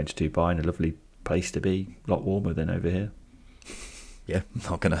imagine, going to Dubai, and a lovely place to be, a lot warmer than over here. Yeah,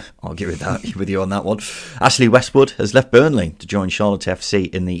 I'm not going to argue with you on that one. Ashley Westwood has left Burnley to join Charlotte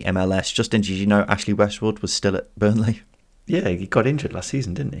FC in the MLS. Justin, did you know Ashley Westwood was still at Burnley? Yeah, he got injured last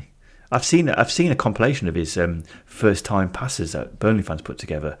season, didn't he? I've seen a compilation of his first time passes that Burnley fans put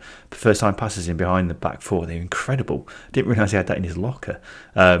together. The first time passes in behind the back four, they're incredible. Didn't realise he had that in his locker,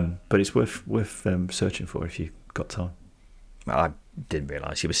 but it's worth searching for if you've got time. I didn't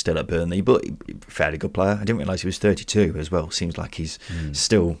realise he was still at Burnley, but fairly good player. I didn't realise he was 32 as well. Seems like he's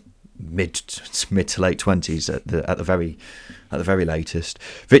still mid to late 20s at the very latest.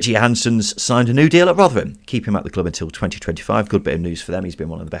 Richie Hansen's signed a new deal at Rotherham. Keep him at the club until 2025. Good bit of news for them. He's been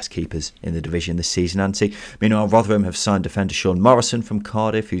one of the best keepers in the division this season, hasn't he? Meanwhile, Rotherham have signed defender Sean Morrison from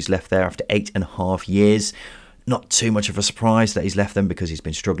Cardiff, who's left there after 8.5 years. Not too much of a surprise that he's left them, because he's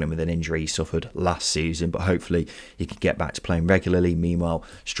been struggling with an injury he suffered last season, but hopefully he can get back to playing regularly. Meanwhile,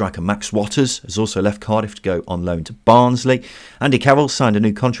 striker Max Watters has also left Cardiff to go on loan to Barnsley. Andy Carroll signed a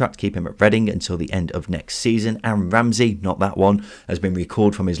new contract to keep him at Reading until the end of next season. Aaron Ramsey, not that one, has been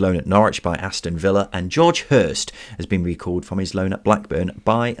recalled from his loan at Norwich by Aston Villa, and George Hurst has been recalled from his loan at Blackburn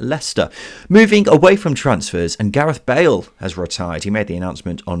by Leicester. Moving away from transfers, and Gareth Bale has retired. He made the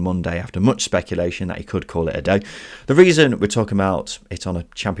announcement on Monday after much speculation that he could call it a day. The reason we're talking about it on a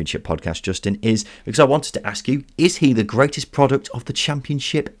Championship podcast, Justin, is because I wanted to ask you, is he the greatest product of the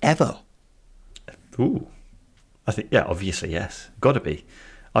Championship ever? Ooh. I think, yeah, obviously, yes. Got to be.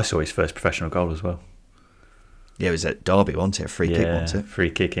 I saw his first professional goal as well. Yeah, it was at Derby, wasn't it? A free kick, wasn't it? Free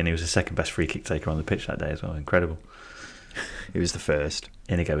kick, and he was the second best free kick taker on the pitch that day as well. Incredible. He was the first.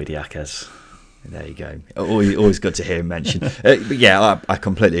 Inigo Idiáquez. There you go. Always good to hear him mentioned. But yeah, I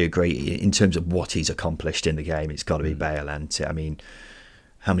completely agree. In terms of what he's accomplished in the game, it's got to be Bale. And I mean,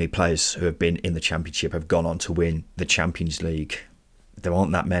 how many players who have been in the Championship have gone on to win the Champions League? There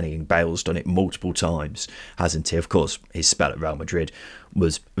aren't that many, and Bale's done it multiple times, hasn't he? Of course, his spell at Real Madrid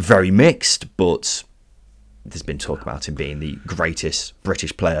was very mixed, but there's been talk about him being the greatest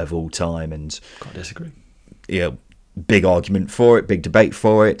British player of all time. And Can't disagree. Yeah. Big argument for it, big debate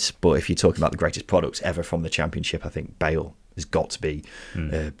for it, but if you're talking about the greatest products ever from the Championship, I think Bale has got to be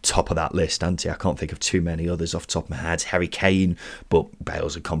top of that list, hasn't he? I can't think of too many others off the top of my head. Harry Kane, but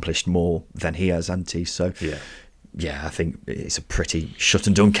Bale's accomplished more than he has, hasn't he? So yeah, I think it's a pretty shut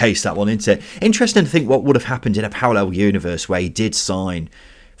and done case, that one, isn't it? Interesting to think what would have happened in a parallel universe where he did sign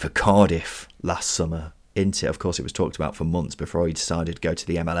for Cardiff last summer, isn't it? Of course, it was talked about for months before he decided to go to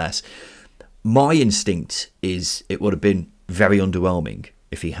the MLS. My instinct is it would have been very underwhelming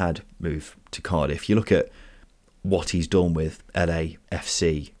if he had moved to Cardiff. You look at what he's done with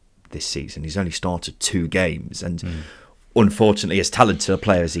LAFC this season. He's only started 2 games, and unfortunately, as talented a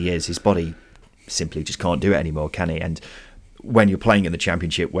player as he is, his body simply just can't do it anymore, can he? And when you're playing in the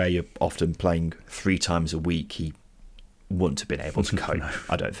Championship, where you're often playing 3 times a week, he wouldn't have been able to cope. No.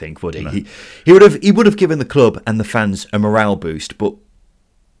 I don't think, would he? No. He would have given the club and the fans a morale boost, but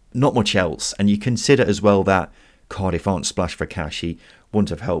not much else. And you consider as well that Cardiff aren't splash for cash. He wouldn't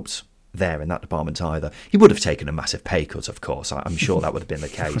have helped there in that department either. He would have taken a massive pay cut, of course. I'm sure that would have been the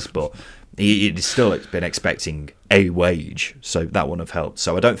case, but he'd still been expecting a wage, so that wouldn't have helped.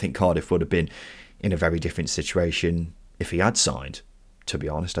 So I don't think Cardiff would have been in a very different situation if he had signed, to be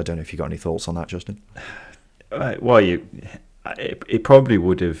honest. I don't know if you got any thoughts on that, Justin. Well, it probably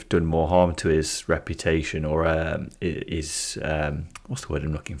would have done more harm to his reputation, or his what's the word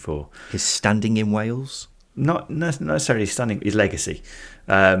I'm looking for? His standing in Wales? Not necessarily standing, his legacy.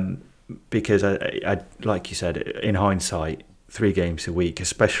 Because I like you said, in hindsight, 3 games a week,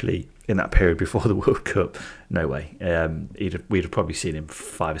 especially in that period before the World Cup, no way. We'd have probably seen him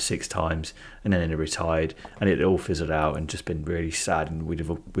 5 or 6 times, and then he'd have retired, and it all fizzled out, and just been really sad. And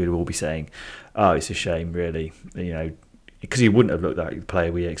we'd all be saying, "Oh, it's a shame, really," because he wouldn't have looked like the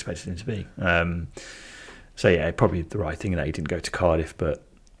player we expected him to be. So yeah, probably the right thing that he didn't go to Cardiff, but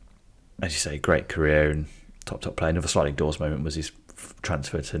as you say, great career and top player. Another sliding doors moment was his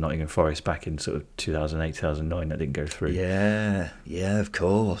transfer to Nottingham Forest back in sort of 2008, 2009. That didn't go through. Yeah, of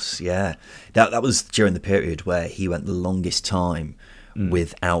course, yeah. That was during the period where he went the longest time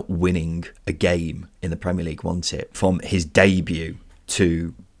without winning a game in the Premier League, wasn't it? From his debut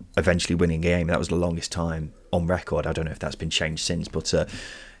to eventually winning a game, that was the longest time on record. I don't know if that's been changed since, but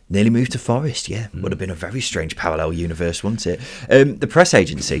nearly moved to Forest, yeah. Would have been a very strange parallel universe, wouldn't it? The press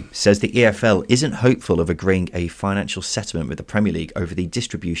agency says the EFL isn't hopeful of agreeing a financial settlement with the Premier League over the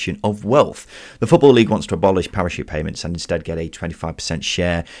distribution of wealth. The Football League wants to abolish parachute payments and instead get a 25%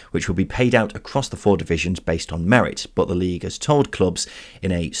 share, which will be paid out across the 4 divisions based on merit. But the league has told clubs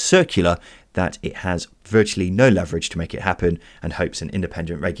in a circular that it has virtually no leverage to make it happen and hopes an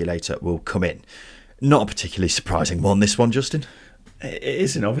independent regulator will come in. Not a particularly surprising one, this one, Justin. It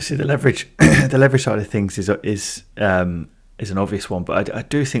isn't. Obviously, the leverage side of things is an obvious one, but I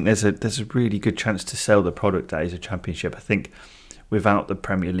do think there's a really good chance to sell the product that is a Championship. I think without the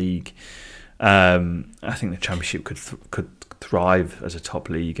Premier League, I think the Championship could thrive as a top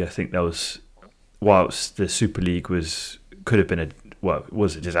league. I think whilst the Super League could have been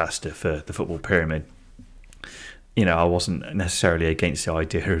was a disaster for the football pyramid. I wasn't necessarily against the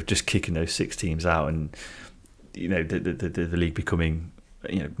idea of just kicking those 6 teams out and the league becoming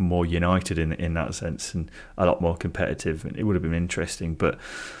more united in that sense and a lot more competitive. It would have been interesting, but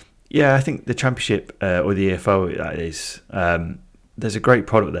yeah, I think the Championship or the EFL, that is, there's a great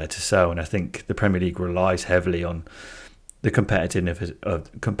product there to sell, and I think the Premier League relies heavily on the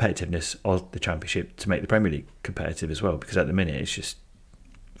competitiveness of the Championship to make the Premier League competitive as well, because at the minute it's just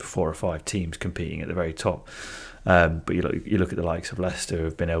 4 or 5 teams competing at the very top. But you look at the likes of Leicester, who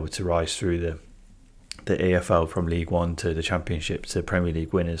have been able to rise through the EFL from League One to the Championship to Premier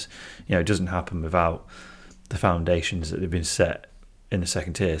League winners. It doesn't happen without the foundations that have been set in the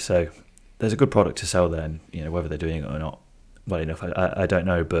second tier. So there's a good product to sell there, and whether they're doing it or not well enough, I don't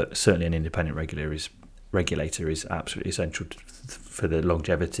know. But certainly an independent regulator is absolutely essential for the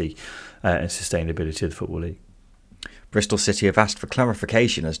longevity and sustainability of the Football League. Bristol City have asked for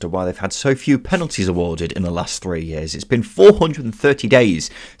clarification as to why they've had so few penalties awarded in the last 3 years. It's been 430 days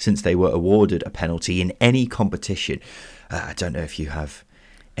since they were awarded a penalty in any competition. I don't know if you have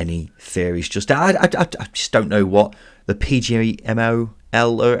any theories. I just don't know what the PGMOL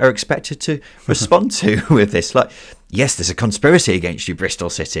are expected to respond to with this. Like, yes, there's a conspiracy against you, Bristol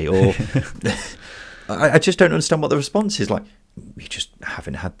City, or I just don't understand what the response is. Like, we just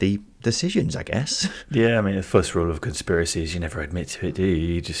haven't had the decisions, I guess. Yeah, I mean, the first rule of conspiracy is you never admit to it, do you?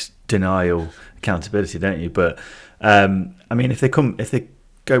 You just deny all accountability, don't you? But I mean, if they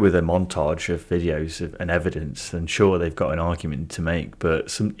go with a montage of videos and evidence, then sure, they've got an argument to make.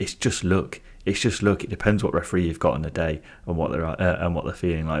 But it's just look. It depends what referee you've got on the day and what they're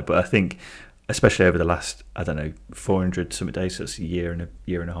feeling like. But I think, especially over the last 400 something days, so it's a year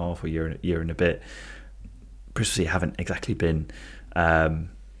and a half or year and a bit, Bristol City haven't exactly been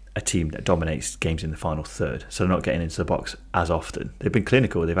a team that dominates games in the final third, so they're not getting into the box as often. They've been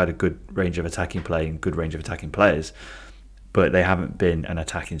clinical, they've had a good range of attacking play and good range of attacking players, but they haven't been an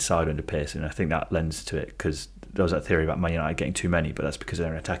attacking side under Pearson. I think that lends to it, because there was that theory about Man United getting too many, but that's because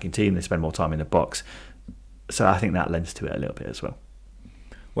they're an attacking team, they spend more time in the box. So I think that lends to it a little bit as well.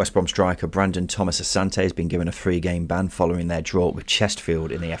 West Brom striker Brandon Thomas Asante has been given a 3-game ban following their draw with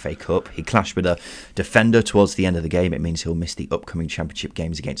Chesterfield in the FA Cup. He clashed with a defender towards the end of the game. It means he'll miss the upcoming Championship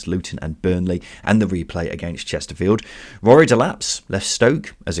games against Luton and Burnley and the replay against Chesterfield. Rory Delap's left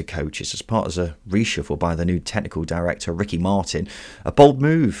Stoke as a coach. It's as part of a reshuffle by the new technical director Ricky Martin. A bold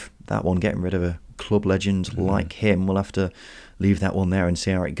move, that one, getting rid of a club legend like him. We'll have to leave that one there and see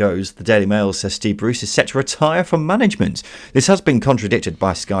how it goes. The Daily Mail says Steve Bruce is set to retire from management. This has been contradicted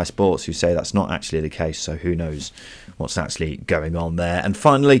by Sky Sports, who say that's not actually the case, so who knows what's actually going on there. And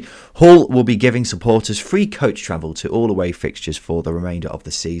finally, Hull will be giving supporters free coach travel to all away fixtures for the remainder of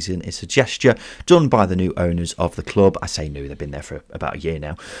the season. It's a gesture done by the new owners of the club. I say new, they've been there for about a year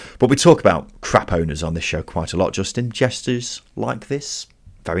now. But we talk about crap owners on this show quite a lot, Justin. Gestures like this,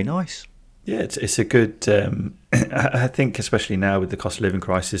 very nice. Yeah, it's a good. I think, especially now with the cost of living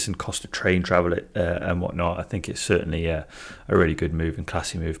crisis and cost of train travel and whatnot, I think it's certainly a really good move and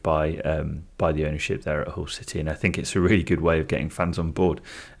classy move by the ownership there at Hull City, and I think it's a really good way of getting fans on board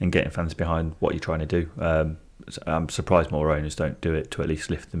and getting fans behind what you're trying to do. I'm surprised more owners don't do it to at least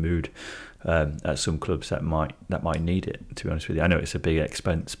lift the mood at some clubs that might need it. To be honest with you, I know it's a big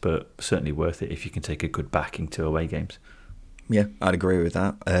expense, but certainly worth it if you can take a good backing to away games. Yeah, I'd agree with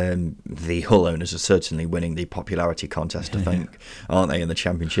that. The Hull owners are certainly winning the popularity contest, I think, aren't they, in the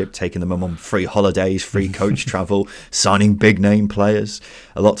Championship, taking them on free holidays, free coach travel, signing big-name players.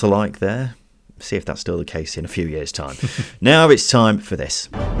 A lot to like there. See if that's still the case in a few years' time. Now it's time for this.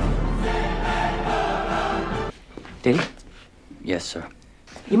 Did he? Yes, sir.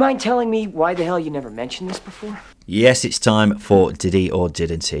 You mind telling me why the hell you never mentioned this before? Yes, it's time for Did He or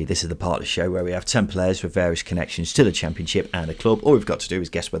Didn't He. This is the part of the show where we have 10 players with various connections to the Championship and a club. All we've got to do is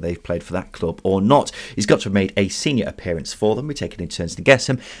guess whether they've played for that club or not. He's got to have made a senior appearance for them. We take it in turns to guess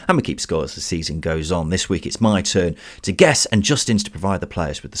him, and we keep score as the season goes on. This week it's my turn to guess, and Justin's to provide the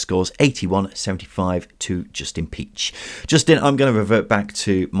players with the scores 81-75 to Justin Peach. Justin, I'm going to revert back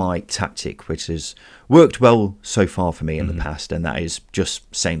to my tactic, which has worked well so far for me in the past, and that is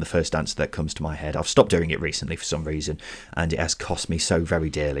just saying the first answer that comes to my head. I've stopped doing it recently for some reason, and it has cost me so very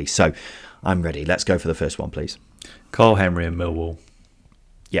dearly. So I'm ready. Let's go for the first one, please. Carl Henry and Millwall.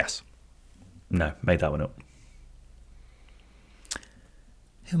 Yes. No, made that one up.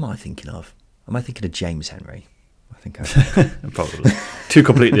 Who am I thinking of? Am I thinking of James Henry? I think Probably. Two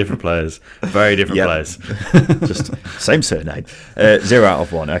completely different players. Very different players. Just same surname. 0 out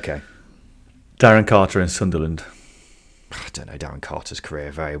of 1. Okay. Darren Carter and Sunderland. I don't know Darren Carter's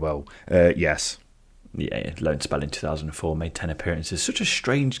career very well. Yes. Yeah, loan spell in 2004, made 10 appearances. Such a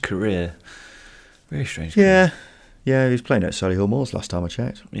strange career. Very strange Yeah. career. Yeah, he was playing at Solihull Moors last time I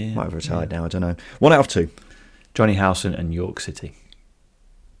checked. Yeah, Might have retired now, I don't know. 1 out of 2. Johnny Howson and York City.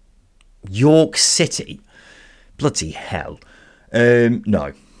 York City? Bloody hell.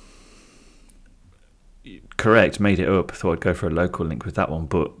 No. Correct, made it up. Thought I'd go for a local link with that one,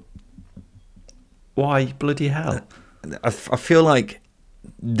 but why bloody hell? I feel like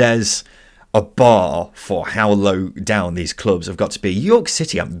there's a bar for how low down these clubs have got to be. York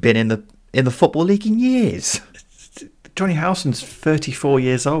City haven't been in the Football League in years. Johnny Howson's 34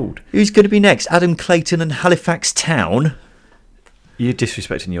 years old. Who's going to be next? Adam Clayton and Halifax Town? You're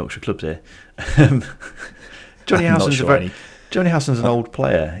disrespecting Yorkshire clubs here. Johnny Howson's an old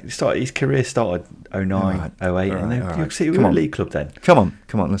player. His career started 09, 08, and then York City were a league club then. Come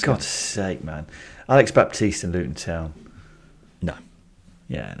on, let's go. God's sake, man. Alex Baptiste and Luton Town. No.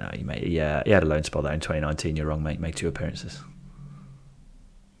 Yeah, no, he had a loan spell there in 2019. You're wrong, mate. Made 2 appearances.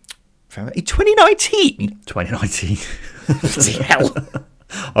 In 2019? 2019. Bloody hell.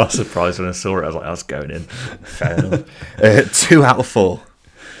 I was surprised when I saw it. I was like, that's going in. Fair enough. 2 out of 4.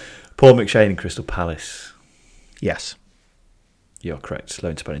 Paul McShane and Crystal Palace. Yes. You're correct.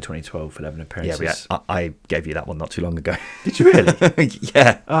 Loan spell in 2012, 11 appearances. Yeah, I gave you that one not too long ago. Did you really?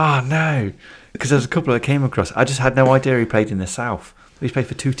 Yeah. Oh, no. Because there's a couple I came across. I just had no idea he played in the South. He's played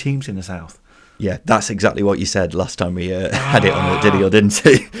for 2 teams in the South. Yeah, that's exactly what you said last time we had it on the Did He or Didn't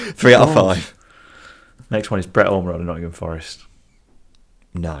He? 3 out of 5. Next one is Brett Ormerod and Nottingham Forest.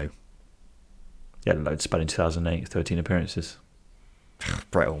 No. He had a loan spell in 2008, 13 appearances.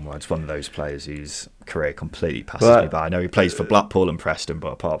 Brett Ormerod's one of those players whose career completely passes me by. I know he plays for Blackpool and Preston,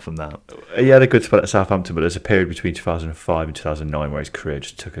 but apart from that... He had a good spell at Southampton, but there's a period between 2005 and 2009 where his career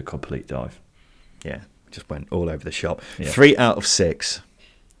just took a complete dive. Yeah, just went all over the shop. Yeah. 3 out of 6.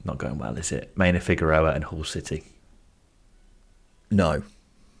 Not going well, is it? Maina Figueroa and Hull City. No.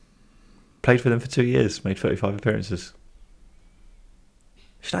 Played for them for 2 years, made 35 appearances.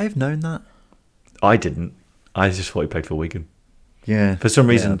 Should I have known that? I didn't. I just thought he played for Wigan. Yeah. For some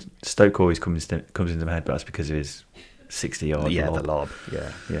reason, Stoke always comes into my head, but that's because of his 60-yard Yeah, lob. the lob.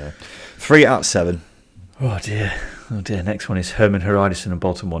 Yeah. 3 out of 7. Oh dear. Next one is Herman Hreidissen and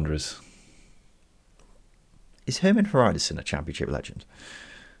Bolton Wanderers. Is Herman Hreidissen a Championship legend?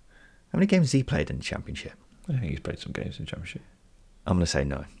 How many games has he played in the Championship? I think he's played some games in the Championship. I'm going to say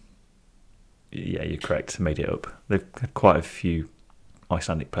no. Yeah, you're correct. Made it up. They've had quite a few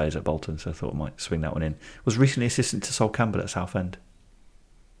Icelandic players at Bolton, so I thought I might swing that one in. Was recently assistant to Sol Campbell at Southend.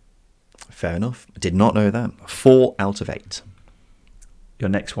 Fair enough. I did not know that. 4 out of 8. Your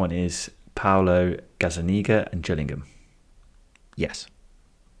next one is Paolo Gazzaniga and Gillingham. Yes.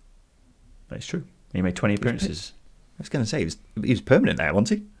 That's true. He made 20 appearances. I was going to say, he was permanent there,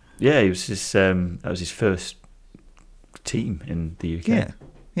 wasn't he? Yeah, he was that was his first team in the UK.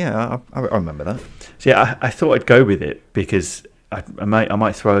 Yeah, I remember that. So yeah, I thought I'd go with it because I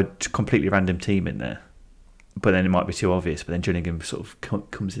might throw a completely random team in there, but then it might be too obvious. But then Gillingham sort of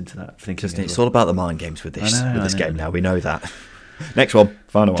comes into that thinking. It's all about the mind games with this I know. game now. We know that. Next one,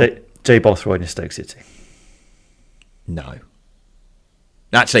 final one. Jay Bothroyd and Stoke City. No.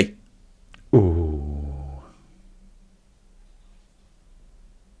 Actually. Ooh.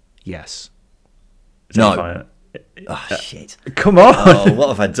 Yes. No. Oh, shit. Come on. Oh, what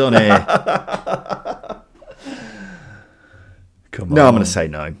have I done here? Come on. No, I'm going to say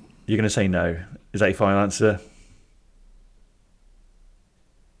no. You're going to say no. Is that your final answer?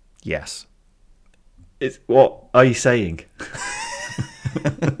 Yes. What are you saying?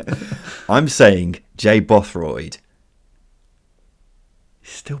 I'm saying Jay Bothroyd.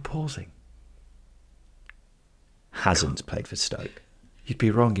 He's still pausing. Hasn't played for Stoke. You'd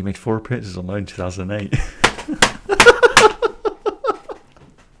be wrong. He made 4 appearances on loan in 2008.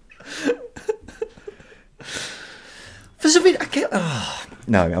 For something, I can't. Oh,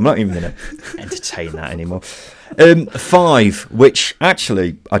 no, I'm not even going to entertain that anymore. 5, which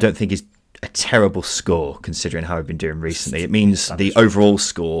actually I don't think is a terrible score considering how I've been doing recently. It means the overall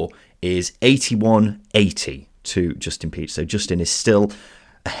score is 81-80 to Justin Peach. So Justin is still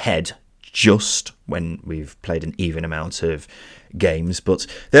ahead just when we've played an even amount of games. But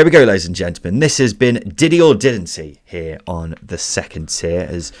there we go, ladies and gentlemen. This has been Did He or Didn't He here on the second tier,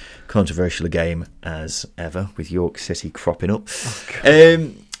 as controversial a game as ever with York City cropping up.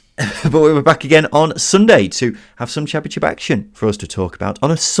 But we're back again on Sunday to have some championship action for us to talk about on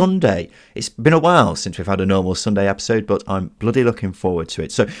a Sunday. It's been a while since we've had a normal Sunday episode, but I'm bloody looking forward to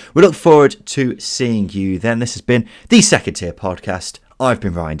it. So we look forward to seeing you then. This has been the Second Tier Podcast. I've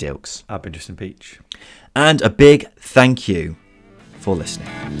been Ryan Dilks. I've been Justin Peach. And a big thank you for listening.